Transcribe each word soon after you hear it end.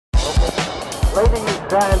Ladies and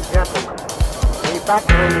gentlemen, the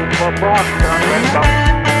factory for Boston Red Sox.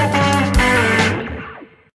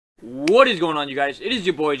 What is going on, you guys? It is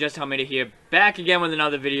your boy, Just Helmeta here, back again with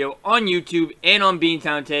another video on YouTube and on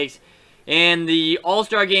Beantown Takes. And the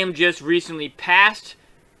All-Star game just recently passed.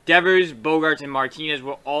 Devers, Bogarts, and Martinez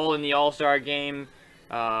were all in the All-Star game.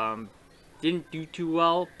 Didn't do too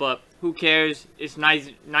well, but who cares? It's nice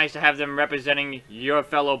to have them representing your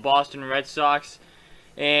fellow Boston Red Sox.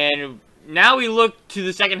 And now we look to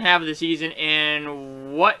the second half of the season,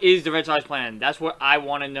 and what is the Red Sox plan? That's what I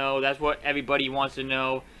want to know. That's what everybody wants to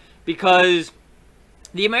know. Because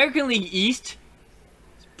the American League East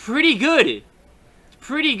is pretty good. It's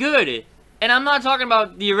pretty good. And I'm not talking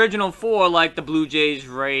about the original four like the Blue Jays,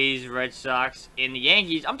 Rays, Red Sox, and the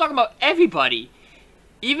Yankees. I'm talking about everybody.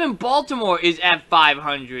 Even Baltimore is at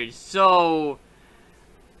 500. So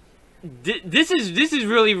this is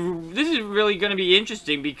really going to be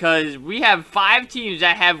interesting because we have 5 teams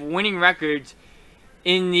that have winning records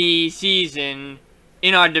in the season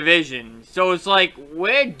in our division. So it's like,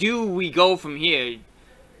 where do we go from here?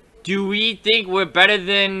 Do we think we're better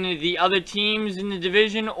than the other teams in the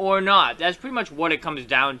division or not? That's pretty much what it comes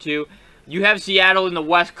down to. You have Seattle in the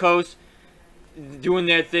West Coast doing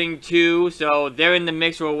their thing too, so they're in the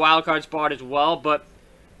mix for a wild card spot as well. But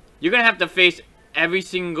you're going to have to face every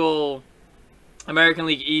single American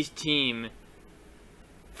League East team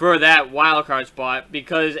for that wild card spot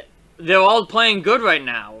because they're all playing good right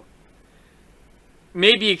now.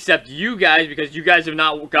 Maybe except you guys, because you guys have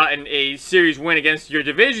not gotten a series win against your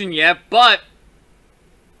division yet, but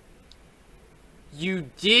you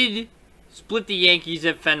did split the Yankees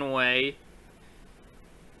at Fenway,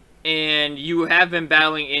 and you have been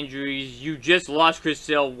battling injuries. You just lost Chris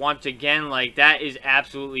Sale once again. Like, that is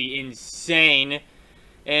absolutely insane.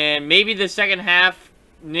 And maybe the second half,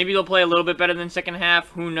 maybe they'll play a little bit better than second half.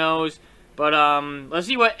 Who knows? But let's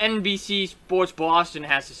see what NBC Sports Boston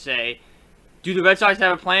has to say. Do the Red Sox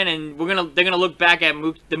have a plan? And they're gonna look back at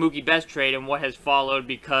the Mookie Betts trade and what has followed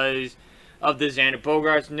because of the Xander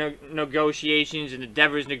Bogaerts negotiations and the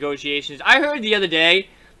Devers negotiations. I heard the other day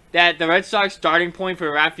that the Red Sox starting point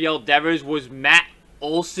for Rafael Devers was Matt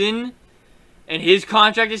Olson and his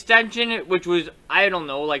contract extension, which was, I don't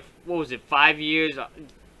know, like, what was it, 5 years,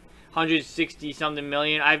 160-something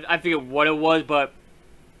million. I forget what it was, but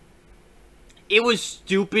it was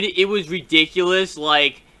stupid. It was ridiculous.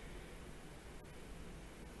 Like,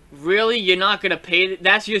 really? You're not going to pay?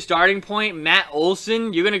 That's your starting point? Matt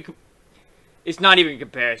Olson? You're going to... It's not even a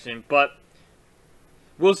comparison, but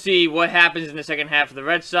we'll see what happens in the second half of the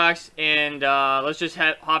Red Sox, and let's just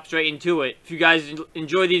hop straight into it. If you guys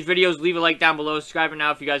enjoy these videos, leave a like down below. Subscribe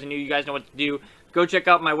now if you guys are new. You guys know what to do. Go check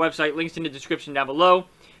out my website. Links in the description down below.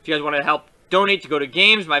 If you guys want to help donate to go to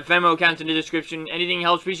games, my Venmo account's in the description. Anything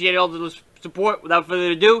helps. Appreciate all the support. Without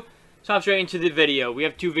further ado, let's hop straight into the video. We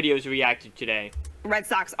have 2 videos to react to today. Red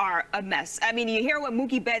Sox are a mess. I mean, you hear what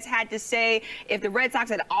Mookie Betts had to say. If the Red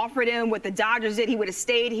Sox had offered him what the Dodgers did, he would have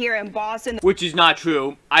stayed here in Boston. Which is not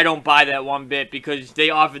true. I don't buy that one bit because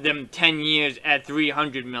they offered them 10 years at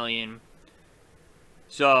 $300 million.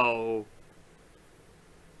 So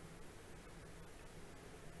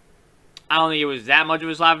I don't think it was that much of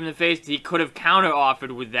a slap in the face. He could have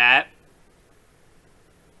counter-offered with that,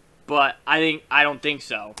 but I don't think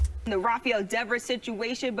so. The Rafael Devers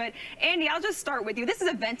situation, but Andy, I'll just start with you. This is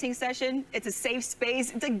a venting session. It's a safe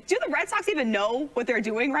space. It's like, do the Red Sox even know what they're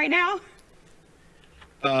doing right now?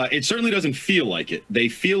 It certainly doesn't feel like it. They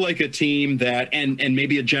feel like a team that, and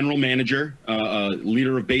maybe a general manager,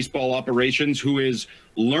 leader of baseball operations, who is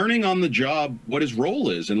learning on the job what his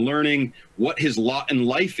role is and learning what his lot in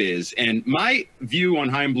life is. And my view on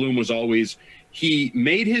Chaim Bloom was always he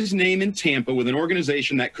made his name in Tampa with an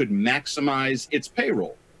organization that could maximize its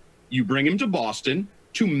payroll. You bring him to Boston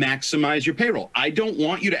to maximize your payroll. I don't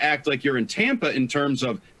want you to act like you're in Tampa in terms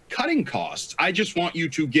of cutting costs. I just want you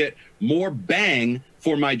to get more bang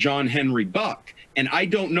for my John Henry buck. And I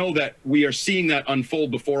don't know that we are seeing that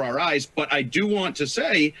unfold before our eyes, but I do want to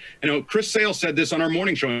say, you know, Chris Sale said this on our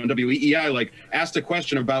morning show on WEEI, like asked a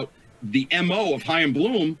question about the MO of Chaim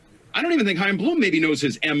Bloom. I don't even think Chaim Bloom maybe knows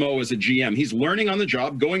his MO as a GM. He's learning on the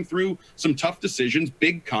job, going through some tough decisions,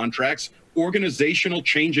 big contracts, organizational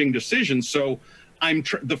changing decisions. So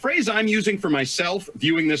the phrase I'm using for myself,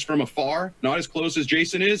 viewing this from afar, not as close as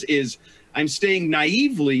Jason is I'm staying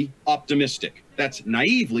naively optimistic. That's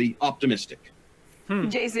naively optimistic.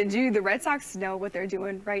 Jason, do the Red Sox know what they're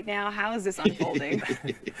doing right now? How is this unfolding?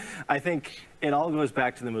 I think it all goes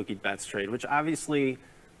back to the Mookie Betts trade, which obviously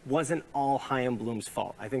wasn't all Chaim Bloom's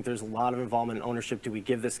fault. I think there's a lot of involvement in ownership. Do we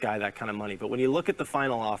give this guy that kind of money? But when you look at the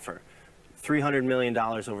final offer, $300 million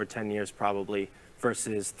over 10 years probably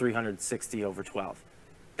versus $360 over 12.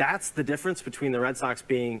 That's the difference between the Red Sox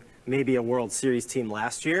being maybe a World Series team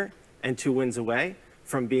last year and 2 wins away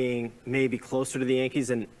from being maybe closer to the Yankees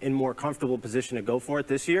and in more comfortable position to go for it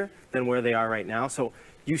this year than where they are right now. So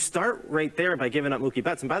you start right there by giving up Mookie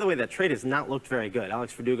Betts. And by the way, that trade has not looked very good.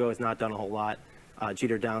 Alex Verdugo has not done a whole lot.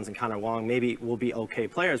 Jeter Downs and Connor Wong maybe will be okay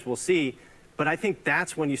players. We'll see. But I think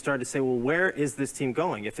that's when you start to say, well, where is this team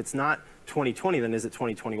going? If it's not 2020, then is it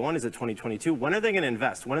 2021? Is it 2022? When are they going to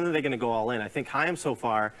invest? When are they going to go all in? I think Chaim so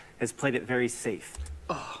far has played it very safe.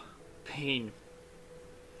 Oh, pain.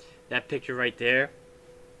 That picture right there.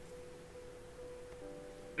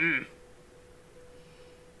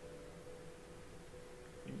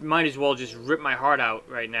 Might as well just rip my heart out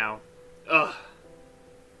right now. Ugh.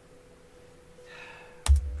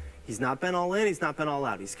 He's not been all in. He's not been all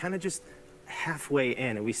out. He's kind of just halfway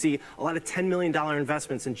in. And we see a lot of $10 million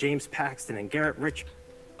investments in James Paxton and Garrett Rich.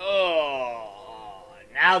 Oh,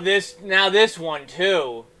 now this one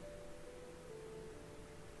too.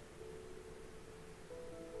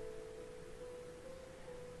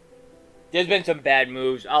 There's been some bad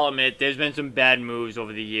moves. I'll admit, there's been some bad moves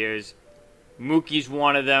over the years. Mookie's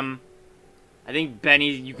one of them. I think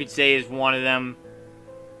Benny, you could say, is one of them.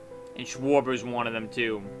 And Schwarber's one of them,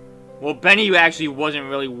 too. Well, Benny actually wasn't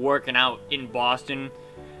really working out in Boston.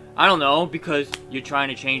 I don't know, because you're trying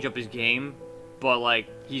to change up his game. But, like,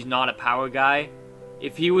 he's not a power guy.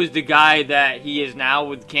 If he was the guy that he is now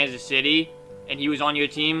with Kansas City, and he was on your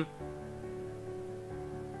team,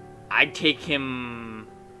 I'd take him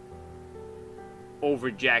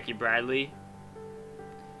over Jackie Bradley.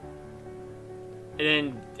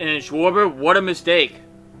 And then Schwarber, what a mistake.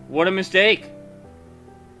 What a mistake.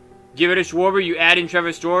 Give it to Schwarber, you add in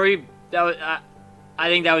Trevor Story. That was, I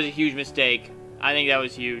think that was a huge mistake. I think that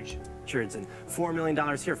was huge. And $4 million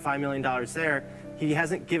here, $5 million there. He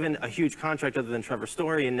hasn't given a huge contract other than Trevor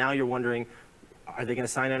Story, and now you're wondering, are they going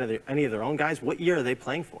to sign any of their own guys? What year are they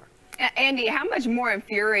playing for? Andy, how much more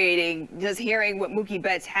infuriating does hearing what Mookie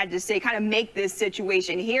Betts had to say kind of make this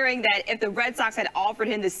situation? Hearing that if the Red Sox had offered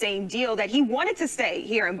him the same deal, that he wanted to stay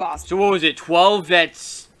here in Boston. So what was it, 12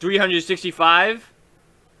 that's 365?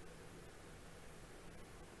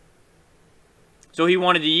 So he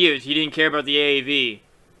wanted the years. He didn't care about the AAV.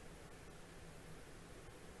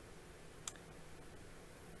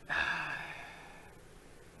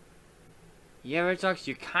 Yeah, Red Sox,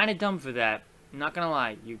 you're kind of dumb for that. I'm not gonna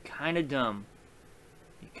lie, you're kind of dumb.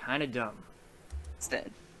 You're kind of dumb.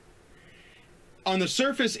 On the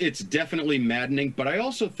surface, it's definitely maddening, but I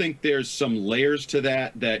also think there's some layers to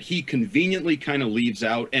that he conveniently kind of leaves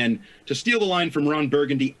out. And to steal the line from Ron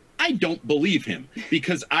Burgundy, I don't believe him,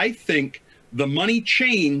 because I think the money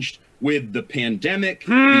changed with the pandemic,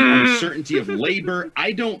 the uncertainty of labor.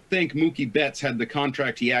 I don't think Mookie Betts had the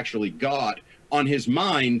contract he actually got on his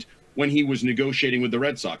mind when he was negotiating with the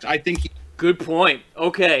Red Sox. I think Good point.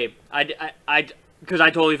 Okay. Because I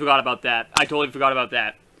totally forgot about that.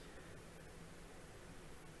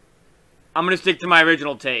 I'm going to stick to my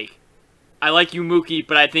original take. I like you, Mookie,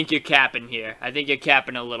 but I think you're capping here. I think you're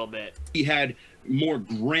capping a little bit. He had more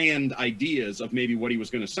grand ideas of maybe what he was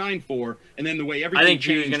going to sign for, and then the way everything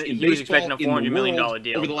changed in baseball, he was expecting a $400 million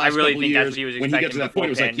deal. Over the last I really couple think years, that's what he was when expecting. he got to that point, it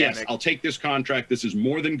was like, yes, I'll take this contract. This is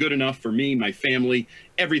more than good enough for me, my family,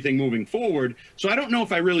 everything moving forward. So I don't know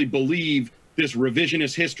if I really believe this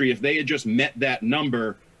revisionist history. If they had just met that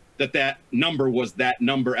number, that number was that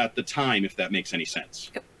number at the time, if that makes any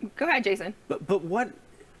sense. Go ahead, Jason. But what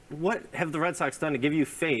have the Red Sox done to give you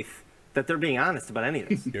faith that they're being honest about any of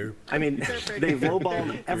this? I mean, they've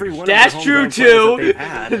lowballed every one of the homegrown players that they've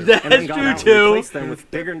had, and then gone out and replaced them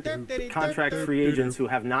with bigger contract free agents who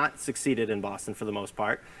have not succeeded in Boston for the most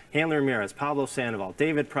part. Hanley Ramirez, Pablo Sandoval,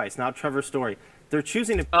 David Price, now Trevor Story. They're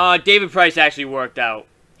choosing to... David Price actually worked out.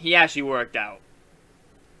 He actually worked out.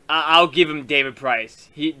 I'll give him David Price.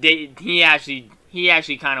 He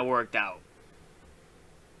actually kind of worked out.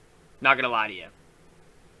 Not gonna lie to you.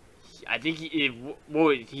 I think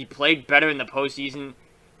he played better in the postseason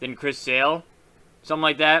than Chris Sale, something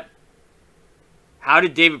like that. How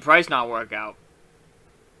did David Price not work out?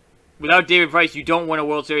 Without David Price, you don't win a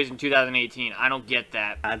World Series in 2018. I don't get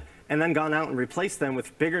that. And then gone out and replaced them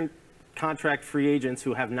with bigger contract free agents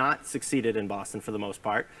who have not succeeded in Boston for the most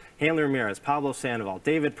part. Hanley Ramirez, Pablo Sandoval,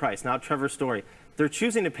 David Price, now Trevor Story. They're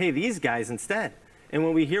choosing to pay these guys instead. And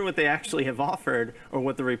when we hear what they actually have offered, or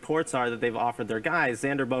what the reports are that they've offered their guys,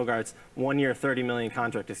 Xander Bogaerts, 1 year, $30 million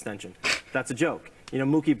contract extension. That's a joke. You know,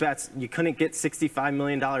 Mookie Betts, you couldn't get $65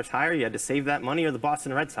 million higher. You had to save that money, or the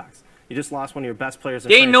Boston Red Sox. You just lost one of your best players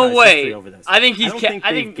in franchise history over this. I think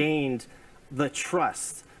they've gained the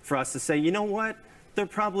trust for us to say, you know what, they're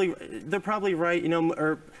probably right, you know,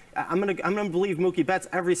 or I'm gonna believe Mookie Betts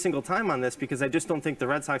every single time on this, because I just don't think the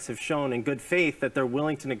Red Sox have shown in good faith that they're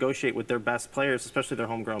willing to negotiate with their best players, especially their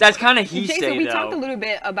homegrown That's players. kind of he Jason, say, we though. talked a little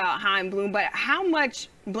bit about Chaim Bloom, but how much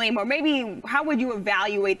blame, or maybe how would you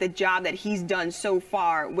evaluate the job that he's done so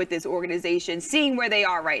far with this organization, seeing where they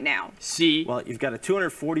are right now? Well, you've got a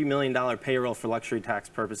 $240 million payroll for luxury tax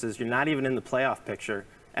purposes. You're not even in the playoff picture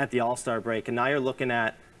at the All-Star break, and now you're looking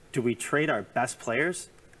at, do we trade our best players?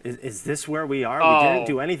 Is this where we are? We didn't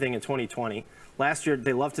do anything in 2020. Last year,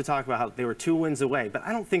 they love to talk about how they were 2 wins away, but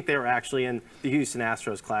I don't think they were actually in the Houston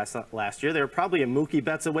Astros class last year. They were probably a Mookie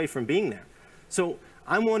Betts away from being there. So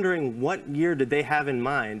I'm wondering, what year did they have in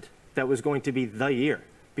mind that was going to be the year?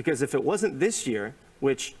 Because if it wasn't this year,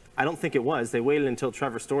 which I don't think it was, they waited until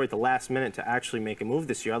Trevor Story at the last minute to actually make a move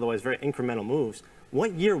this year, otherwise very incremental moves.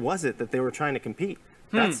 What year was it that they were trying to compete?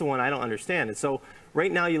 That's the one I don't understand. And so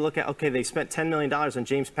right now you look at, okay, they spent $10 million on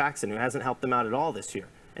James Paxton, who hasn't helped them out at all this year.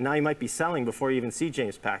 And now you might be selling before you even see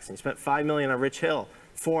James Paxton. You spent $5 million on Rich Hill,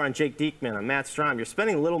 $4 million on Jake Diekman, on Matt Strahm. You're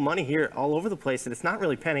spending little money here all over the place, and it's not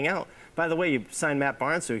really panning out. By the way, you signed Matt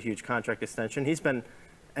Barnes to a huge contract extension. He's been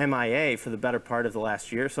MIA for the better part of the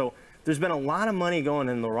last year. So there's been a lot of money going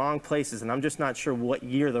in the wrong places, and I'm just not sure what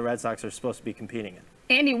year the Red Sox are supposed to be competing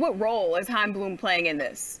in. Andy, what role is Chaim Bloom playing in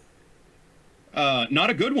this? Not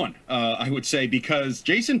a good one, I would say, because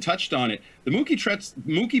Jason touched on it. The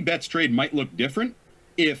Mookie Betts trade might look different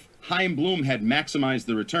if Chaim Bloom had maximized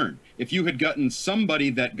the return. If you had gotten somebody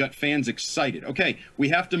that got fans excited. Okay, we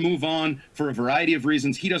have to move on for a variety of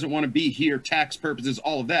reasons. He doesn't want to be here, tax purposes,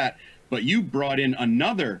 all of that. But you brought in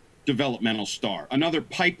another developmental star, another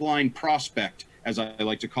pipeline prospect, as I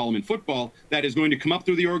like to call him in football, that is going to come up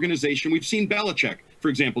through the organization. We've seen Belichick, for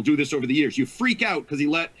example, do this over the years. You freak out because he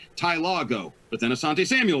let Ty Law go, but then Asante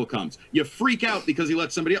Samuel comes. You freak out because he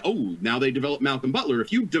let somebody, oh, now they develop Malcolm Butler.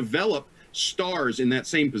 If you develop stars in that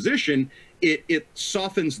same position, it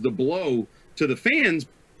softens the blow to the fans,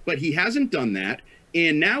 but he hasn't done that.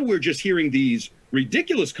 And now we're just hearing these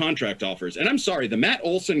ridiculous contract offers. And I'm sorry, the Matt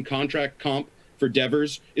Olson contract comp for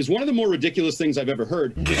Devers is one of the more ridiculous things I've ever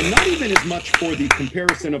heard. And not even as much for the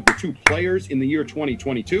comparison of the two players in the year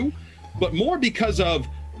 2022, but more because of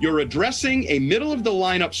you're addressing a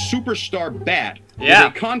middle-of-the-lineup superstar bat with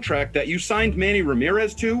a contract that you signed Manny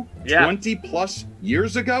Ramirez to 20-plus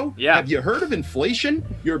years ago. Have you heard of inflation?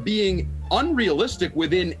 You're being unrealistic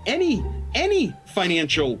within any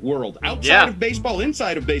financial world, outside of baseball,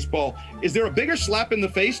 inside of baseball. Is there a bigger slap in the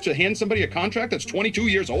face to hand somebody a contract that's 22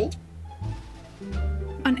 years old?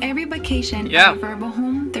 On every vacation at a verbal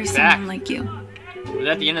home, there's someone like you. Was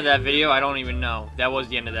that the end of that video? I don't even know. That was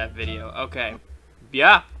the end of that video. Okay.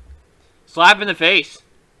 Yeah. Slap in the face.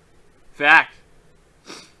 Fact.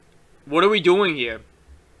 What are we doing here?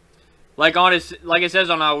 Like it says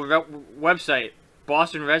on our website,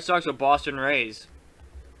 Boston Red Sox or Boston Rays?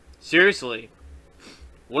 Seriously.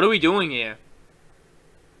 What are we doing here?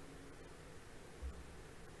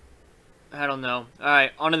 I don't know.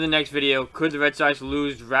 Alright, on to the next video. Could the Red Sox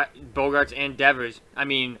lose Bogarts and Devers? I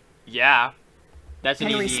mean, yeah. That's an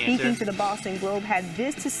Henry, easy speaking answer. to the Boston Globe, had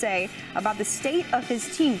this to say about the state of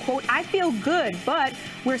his team. Quote, I feel good, but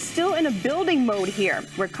we're still in a building mode here.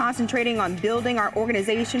 We're concentrating on building our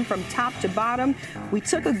organization from top to bottom. We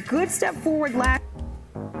took a good step forward last.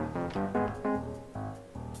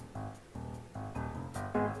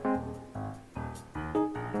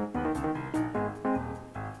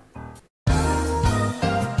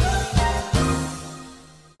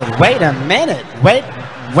 Wait a minute. Wait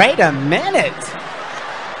a minute.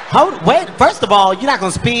 Wait, first of all, you're not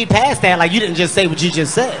going to speed past that like you didn't just say what you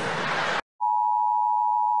just said.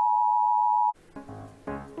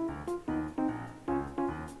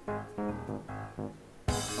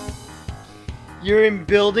 You're in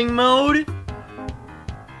building mode?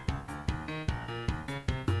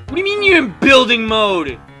 What do you mean you're in building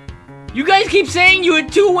mode? You guys keep saying you were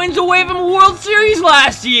 2 wins away from a World Series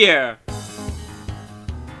last year.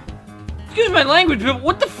 Excuse my language, but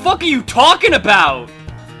what the fuck are you talking about?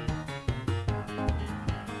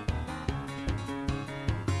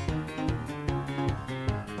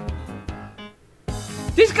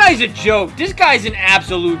 This guy's a joke. This guy's an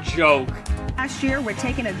absolute joke. Last year, we're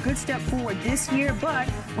taking a good step forward this year, but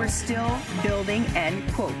we're still building, end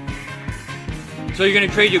quote. So you're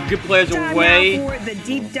gonna trade your good players away? Now for the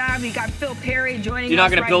deep dive, we got Phil Perry joining us. You're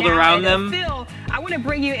not gonna build around them? Phil, I want to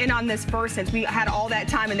bring you in on this first, since we had all that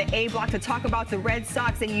time in the A block to talk about the Red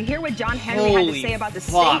Sox, and you hear what John Henry had to say about the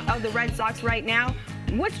state of the Red Sox right now.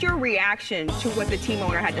 What's your reaction to what the team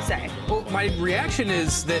owner had to say? Well, my reaction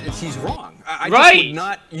is that he's wrong. I just would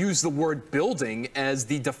not use the word building as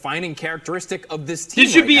the defining characteristic of this team.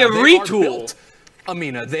 This should be a retool.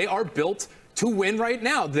 Amina, they are built to win right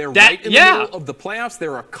now. They're right in the middle of the playoffs.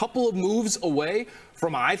 They're a couple of moves away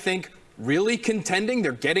from, I think, really contending.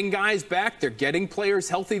 They're getting guys back. They're getting players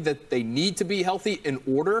healthy that they need to be healthy in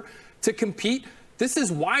order to compete. This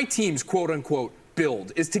is why teams, quote unquote,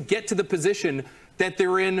 build, is to get to the position that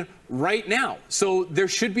they're in right now. So there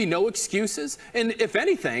should be no excuses. And if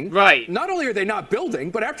anything, not only are they not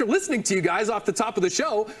building, but after listening to you guys off the top of the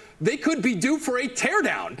show, they could be due for a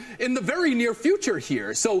teardown in the very near future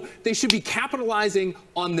here. So they should be capitalizing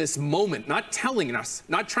on this moment, not telling us,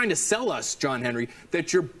 not trying to sell us, John Henry,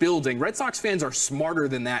 that you're building. Red Sox fans are smarter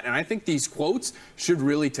than that. And I think these quotes should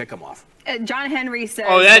really tick them off. John Henry says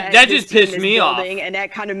that just pissed me off, and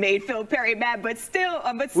that kind of made Phil Perry mad. But still,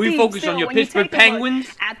 we focus on your Pittsburgh Penguins.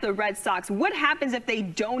 At the Red Sox, what happens if they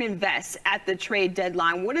don't invest at the trade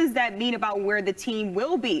deadline? What does that mean about where the team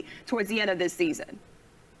will be towards the end of this season?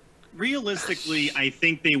 Realistically, I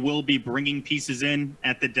think they will be bringing pieces in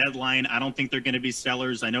at the deadline. I don't think they're going to be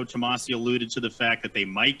sellers. I know Tomasi alluded to the fact that they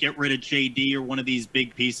might get rid of JD or one of these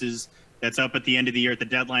big pieces that's up at the end of the year at the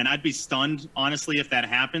deadline. I'd be stunned, honestly, if that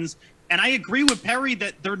happens. And I agree with Perry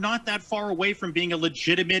that they're not that far away from being a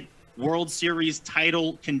legitimate World Series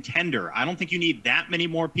title contender. I don't think you need that many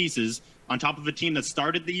more pieces on top of a team that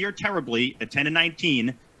started the year terribly at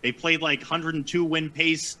 10-19. They played like 102 win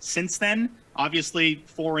pace since then. Obviously,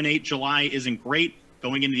 4-8 July isn't great.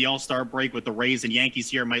 Going into the All-Star break with the Rays and Yankees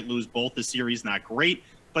here might lose both the series. Not great.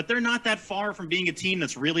 But they're not that far from being a team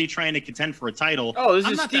that's really trying to contend for a title. Oh,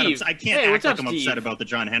 this is Steve. I can't act like I'm upset about the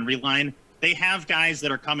John Henry line. They have guys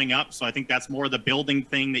that are coming up, so I think that's more the building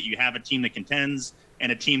thing, that you have a team that contends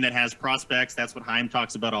and a team that has prospects. That's what Chaim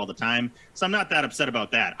talks about all the time. So I'm not that upset about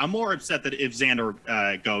that. I'm more upset that if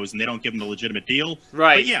Xander goes and they don't give him a legitimate deal.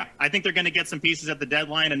 But yeah, I think they're going to get some pieces at the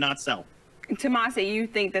deadline and not sell. Tomasi, you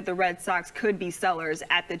think that the Red Sox could be sellers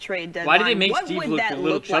at the trade deadline. Why did they make what Steve would look that a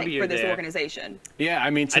little look like chubbier for this there? organization? Yeah, I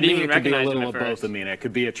mean, to me, it could be a little of both. I mean, it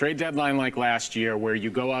could be a trade deadline like last year where you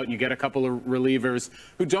go out and you get a couple of relievers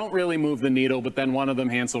who don't really move the needle, but then one of them,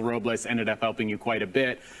 Hansel Robles, ended up helping you quite a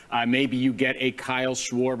bit. Maybe you get a Kyle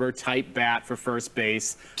Schwarber type bat for first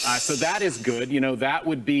base. So that is good. You know, that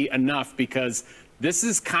would be enough, because this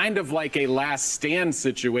is kind of like a last stand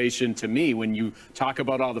situation to me when you talk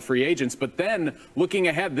about all the free agents. But then looking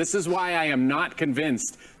ahead, this is why I am not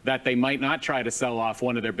convinced that they might not try to sell off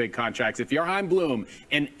one of their big contracts. If you're Chaim Bloom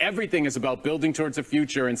and everything is about building towards a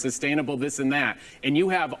future and sustainable this and that, and you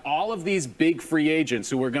have all of these big free agents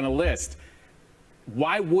who we're going to list,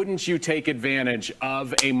 why wouldn't you take advantage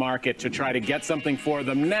of a market to try to get something for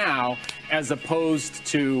them now, as opposed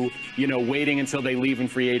to, you know, waiting until they leave in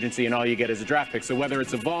free agency and all you get is a draft pick? So whether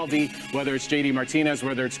it's Evaldi, whether it's JD Martinez,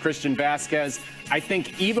 whether it's Christian Vasquez, I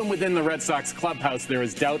think even within the Red Sox clubhouse, there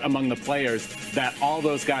is doubt among the players that all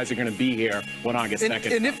those guys are going to be here when August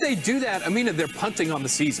 2nd. And if they do that, I mean, they're punting on the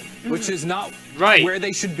season, which is not where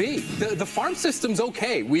they should be. The farm system's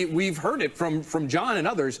okay. We've heard it from John and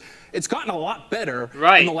others. It's gotten a lot better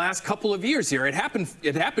in the last couple of years here. It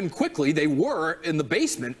happened quickly. They were in the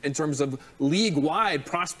basement in terms of league-wide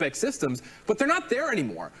prospect systems, but they're not there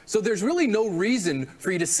anymore. So there's really no reason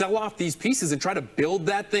for you to sell off these pieces and try to build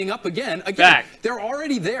that thing up again. They're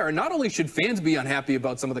already there. Not only should fans be unhappy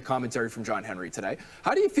about some of the commentary from John Henry today,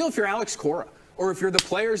 how do you feel if you're Alex Cora or if you're the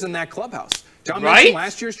players in that clubhouse? John mentioned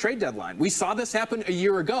last year's trade deadline. We saw this happen a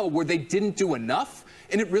year ago where they didn't do enough,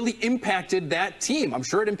 and it really impacted that team. I'm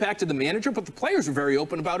sure it impacted the manager, but the players were very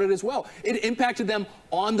open about it as well. It impacted them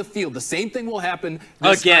on the field. The same thing will happen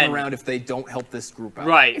this time around if they don't help this group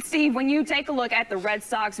out. Steve, when you take a look at the Red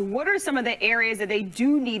Sox, what are some of the areas that they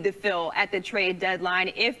do need to fill at the trade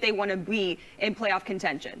deadline if they want to be in playoff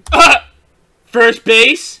contention? First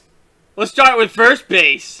base? Let's start with first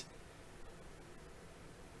base.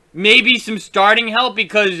 Maybe some starting help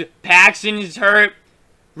because Paxton is hurt.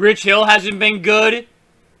 Rich Hill hasn't been good.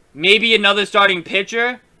 Maybe another starting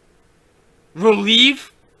pitcher.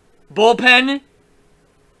 Relief. Bullpen.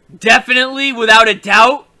 Definitely, without a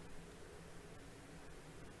doubt.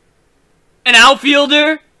 An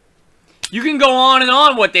outfielder. You can go on and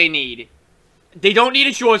on what they need. They don't need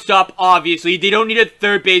a shortstop, obviously. They don't need a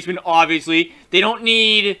third baseman, obviously. They don't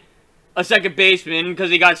need a second baseman because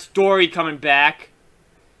they got Story coming back.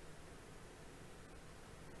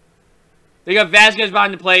 They got Vasquez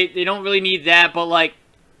behind the plate. They don't really need that, but, like,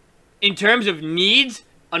 in terms of needs,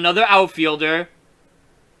 another outfielder,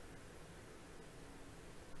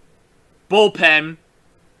 bullpen,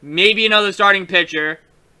 maybe another starting pitcher.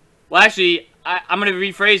 Well, actually, I'm going to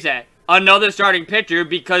rephrase that. Another starting pitcher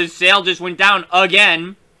because Sale just went down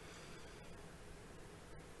again.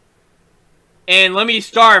 And let me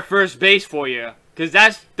start first base for you. Because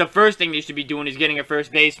that's the first thing they should be doing is getting a first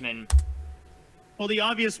baseman. Well, the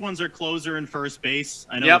obvious ones are closer and first base.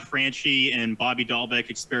 I know the Franchi and Bobby Dahlbeck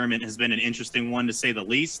experiment has been an interesting one, to say the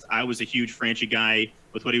least. I was a huge Franchi guy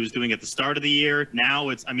with what he was doing at the start of the year. Now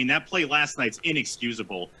it's, I mean, that play last night's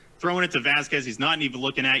inexcusable. Throwing it to Vasquez, he's not even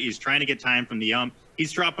looking at you. He's trying to get time from the ump.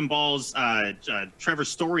 He's dropping balls. Trevor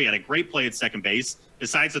Story had a great play at second base.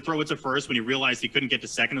 Decides to throw it to first when he realized he couldn't get to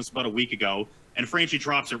second. It was about a week ago. And Franchi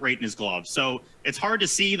drops it right in his glove. So it's hard to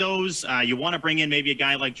see those. You want to bring in maybe a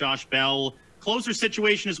guy like Josh Bell. Closer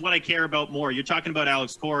situation is what I care about more. You're talking about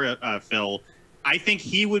Alex Cora, Phil. I think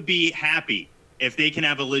he would be happy if they can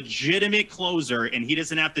have a legitimate closer and he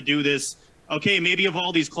doesn't have to do this. Okay, maybe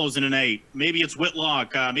Evaldi's closing tonight. Maybe it's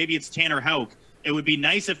Whitlock. Maybe it's Tanner Houck. It would be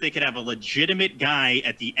nice if they could have a legitimate guy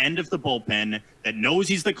at the end of the bullpen that knows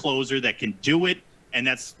he's the closer, that can do it, and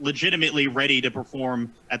that's legitimately ready to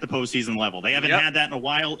perform at the postseason level. They haven't had that in a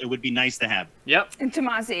while. It would be nice to have. And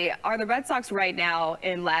Tomasi, are the Red Sox right now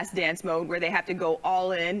in last dance mode where they have to go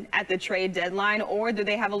all in at the trade deadline, or do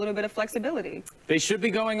they have a little bit of flexibility? They should be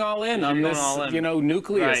going all in on this, you know,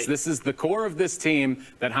 nucleus. Right. This is the core of this team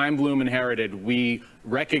that Chaim Bloom inherited. We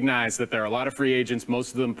recognize that there are a lot of free agents.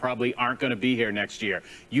 Most of them probably aren't going to be here next year.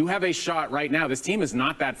 You have a shot right now. This team is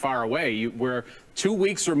not that far away. We're 2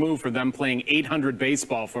 weeks removed from them playing 800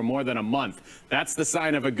 baseball for more than a month. That's the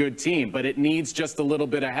sign of a good team, but it needs just a little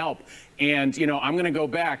bit of help. And, you know, I'm going to go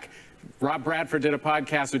back. Rob Bradford did a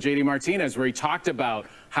podcast with JD Martinez where he talked about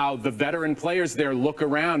how the veteran players there look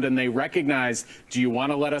around and they recognize, do you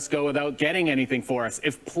want to let us go without getting anything for us?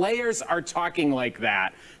 If players are talking like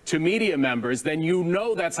that to media members, then you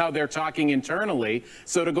know that's how they're talking internally.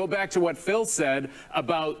 So to go back to what Phil said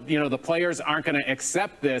about, you know, the players aren't going to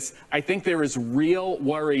accept this, I think there is real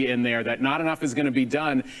worry in there that not enough is going to be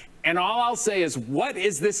done. And all I'll say is, what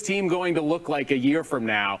is this team going to look like a year from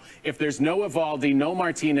now if there's no Evaldi, no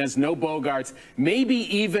Martinez, no Bogarts, maybe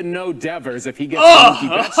even no Devers if he gets Mookie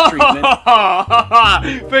Betts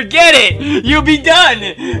treatment? Forget it! You'll be done!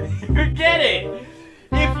 Forget it!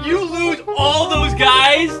 If you lose all those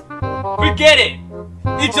guys, forget it!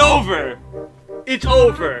 It's over! It's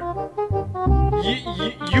over!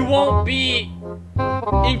 You won't be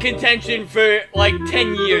in contention for like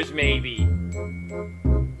 10 years maybe.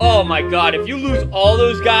 Oh my god, if you lose all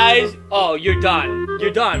those guys, oh, you're done. You're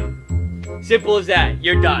done. Simple as that.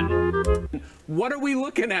 You're done. What are we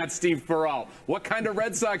looking at, Steve Peralt? What kind of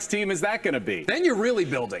Red Sox team is that going to be? Then you're really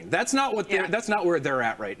building. That's not what that's not where they're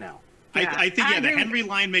at right now. I think the Henry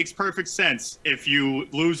line makes perfect sense if you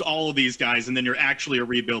lose all of these guys and then you're actually a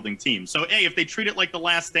rebuilding team. So, hey, if they treat it like the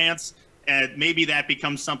last dance, maybe that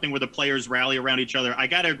becomes something where the players rally around each other. I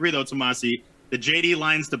got to agree, though, Tomasi, the JD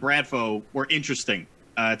lines to Bradfo were interesting.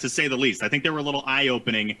 To say the least. I think they were a little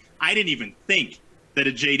eye-opening. I didn't even think that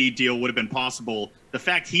a JD deal would have been possible. The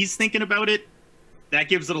fact he's thinking about it, that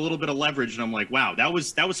gives it a little bit of leverage, and I'm like, wow, that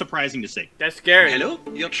was surprising to see. That's scary. Hello,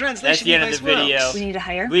 your translation. That's the end of the video. We need to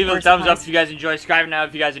hire. Leave a thumbs up if you guys enjoy. Subscribe now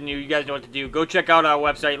if you guys are new. You guys know what to do. Go check out our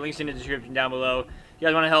website. Links in the description down below. If you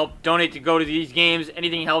guys want to help, donate to go to these games.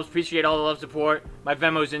 Anything helps. Appreciate all the love, support. My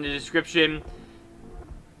Venmo's in the description.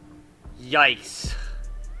 Yikes.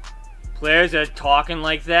 Players are talking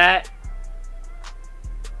like that.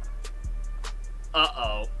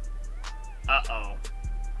 Uh-oh. Uh-oh.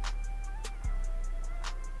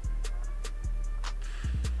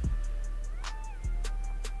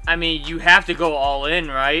 I mean, you have to go all in,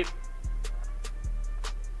 right?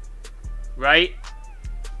 Right?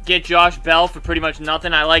 Get Josh Bell for pretty much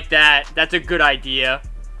nothing. I like that. That's a good idea.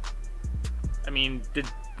 I mean, the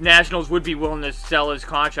Nationals would be willing to sell his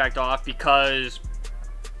contract off because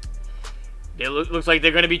it looks like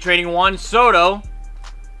they're going to be trading Juan Soto.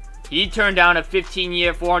 He turned down a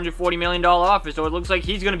 15-year, $440 million offer, so it looks like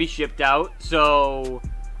he's going to be shipped out. So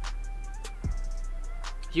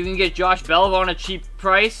you can get Josh Bell on a cheap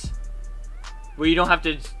price where you don't have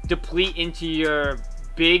to deplete into your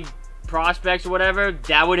big prospects or whatever.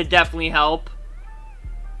 That would definitely help.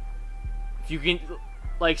 If you can,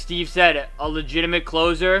 like Steve said, a legitimate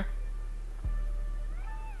closer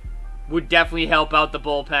would definitely help out the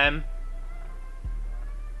bullpen.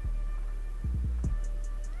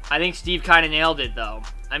 I think Steve kind of nailed it, though.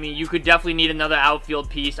 I mean, you could definitely need another outfield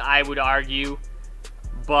piece, I would argue.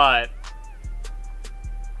 But,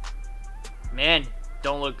 man,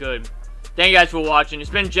 don't look good. Thank you guys for watching. It's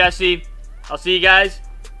been Jesse. I'll see you guys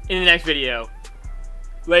in the next video.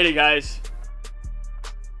 Later, guys.